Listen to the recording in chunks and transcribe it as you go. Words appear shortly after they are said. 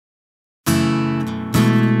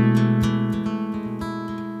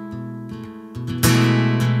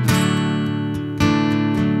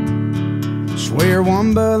There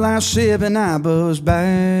one Bud Light sip and I buzzed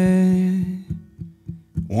back.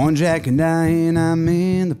 One Jack and Diane, I'm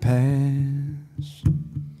in the past.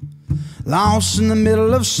 Lost in the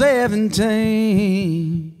middle of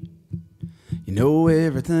 17. You know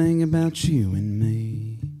everything about you and me.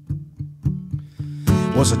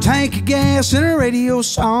 Was a tank of gas and a radio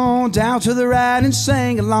song, down to the right and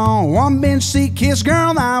sang along. One bench seat kiss,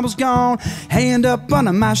 girl, I was gone. Hand up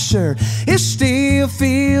under my shirt, it still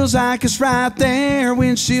feels like it's right there.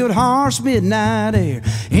 Windshield harsh, midnight air.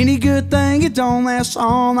 Any good thing, it don't last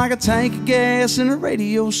long, like a tank of gas and a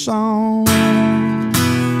radio song.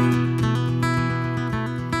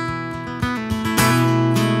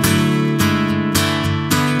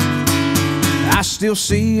 I still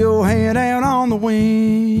see your hand out on the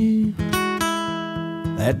wing,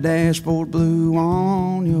 that dashboard blue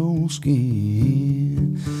on your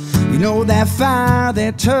skin. You know that fire,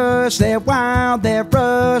 that touch, that wild, that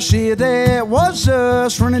rush, yeah, that was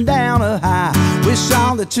us running down a high. Wish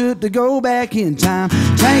all it took to go back in time.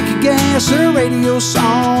 Tank of gas and a radio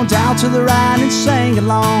song, down to the right and sang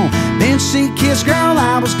along. Bench seat kiss, girl,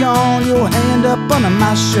 I was gone. Your hand up under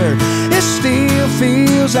my shirt, it still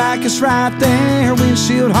feels like it's right there.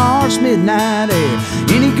 Windshield harsh, midnight air.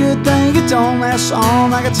 Any good thing, it don't last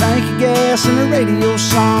long, like a tank of gas and a radio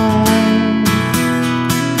song.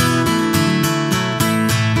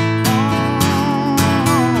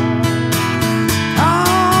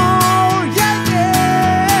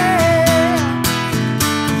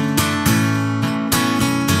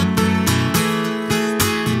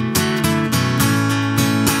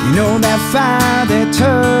 You know that fire, that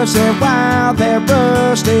touch, that wild, that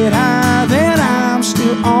rush, that high that I'm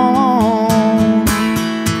still on.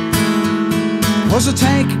 Was a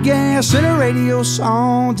tank of gas and a radio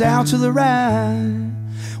song, down to the right.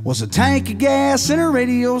 Was a tank of gas and a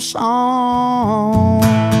radio song.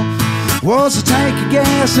 Was a tank of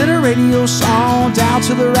gas and a radio song, down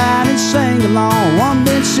to the right and sang along. One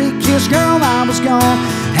bench seat kiss, girl, I was gone.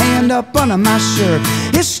 Hand up under my shirt,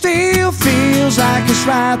 it still feels like it's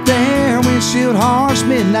right there. Windshield harsh,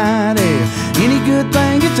 midnight air. Any good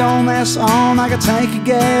thing, it don't last long, like a tank of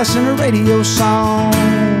gas and a radio song.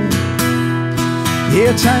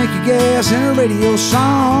 Yeah, a tank of gas and a radio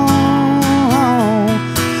song.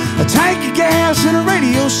 A tank of gas and a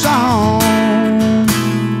radio song.